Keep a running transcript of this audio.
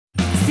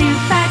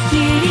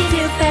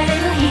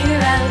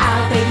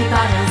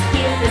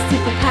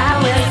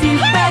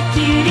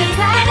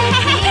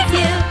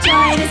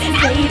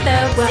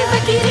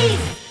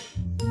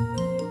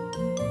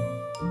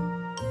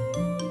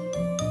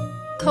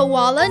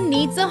Koala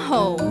needs a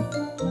home.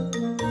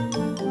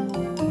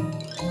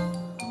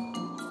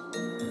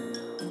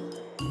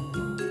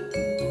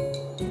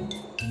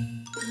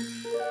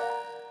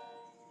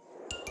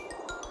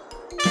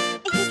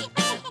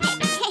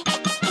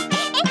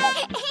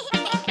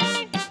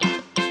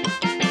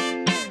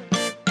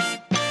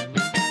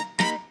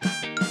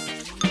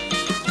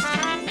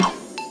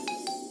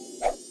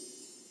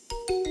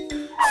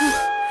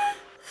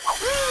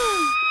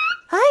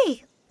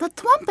 Hey, the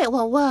trumpet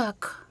will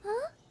work.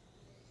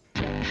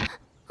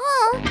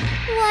 Oh,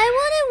 why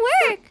won't it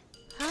work?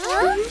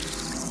 Huh?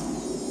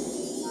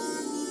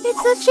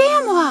 It's a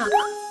jam rock.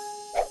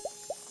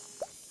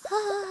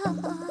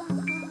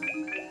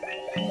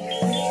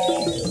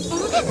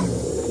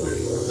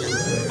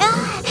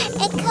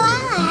 A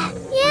koala.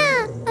 Yeah,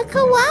 a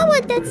koala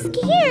that's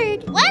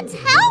scared. Let's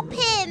help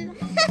him.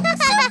 Super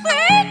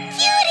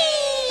cutie!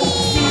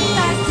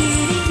 Super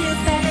cutie,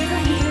 super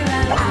little hero.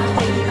 Our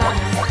baby box,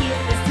 give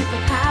the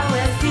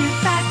superpower.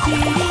 Super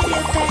cutie,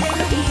 super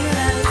little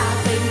hero. Our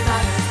baby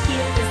box,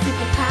 give the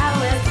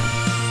superpower.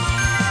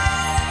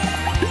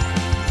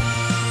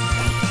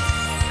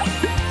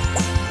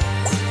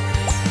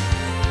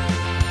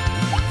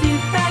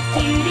 Super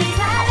cutie,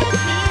 talent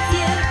needs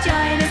you.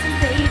 Join us and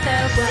save the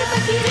world.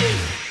 Super cutie.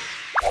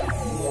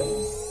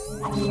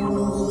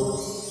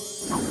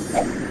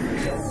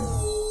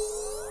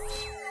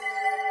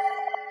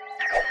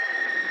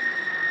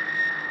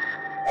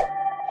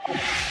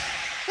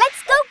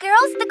 Let's go,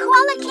 girls. The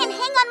koala can't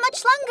hang on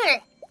much longer.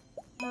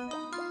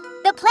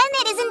 The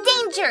planet is in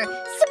danger.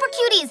 Super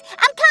cuties,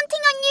 I'm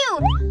counting on you.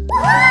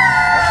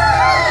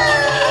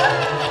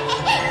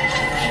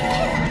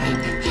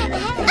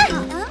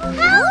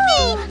 Help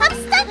me! I'm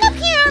stuck up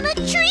here on a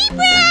tree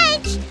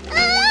branch.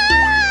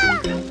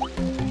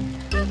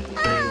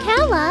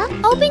 Koala,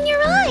 open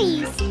your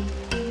eyes.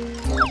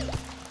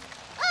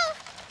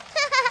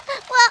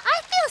 Well, I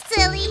feel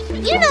silly.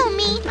 You know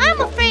me. I'm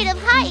afraid of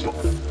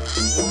heights.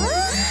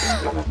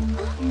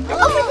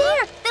 Over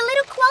there! The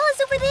little koala's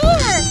over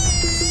there!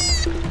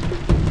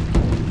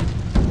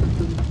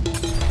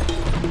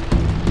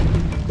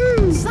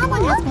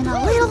 Someone has been a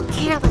little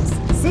careless.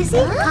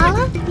 Sissy,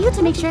 Koala, you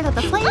to make sure that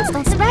the flames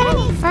don't spread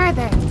any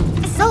further.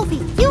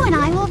 Sophie, you and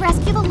I will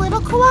rescue the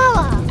little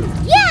koala.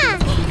 Yeah!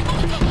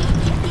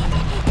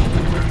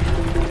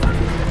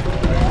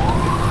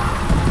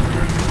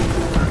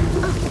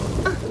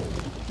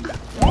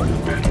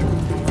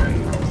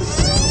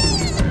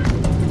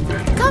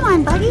 Come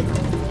on, buddy.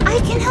 I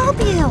can help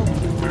you.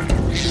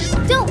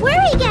 Don't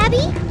worry,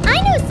 Gabby.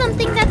 I know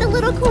something that the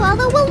little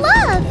koala will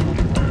love.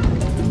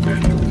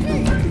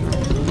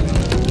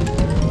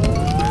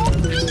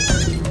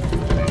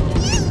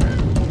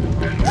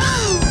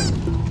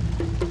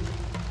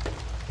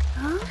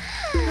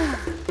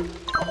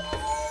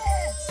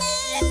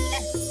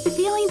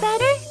 Feeling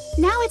better?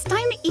 Now it's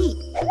time to eat.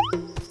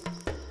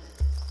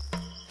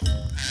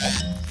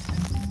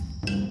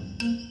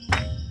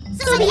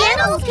 So the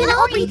animals can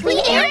all breathe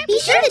clean air. Be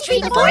sure to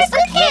treat the forest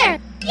with care.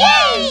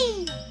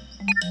 Yay!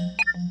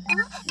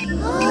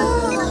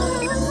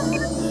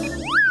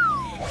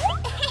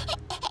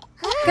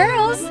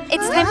 Girls,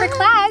 it's time for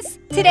class.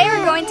 Today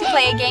we're going to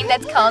play a game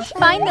that's called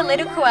Find the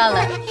Little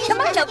Koala. Come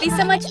on, it'll be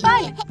so much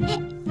fun.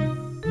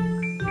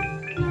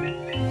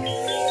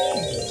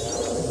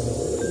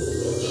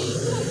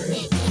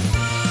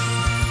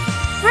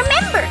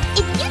 Remember,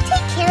 if you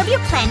take care of your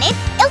planet,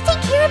 it'll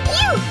take care of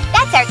you.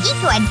 That's our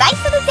eco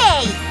advice of the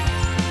day.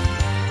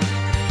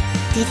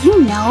 Did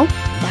you know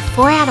that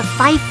 4 out of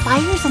 5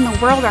 fires in the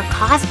world are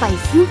caused by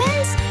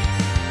humans?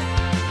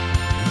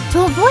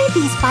 To avoid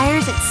these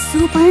fires, it's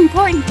super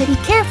important to be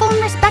careful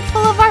and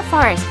respectful of our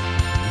forest.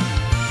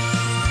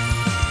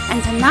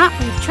 And to not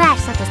leave trash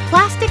such as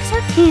plastics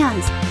or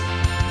cans.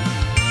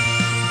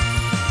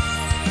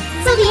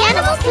 So the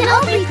animals can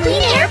all breathe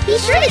clean air. Be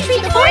sure to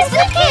treat the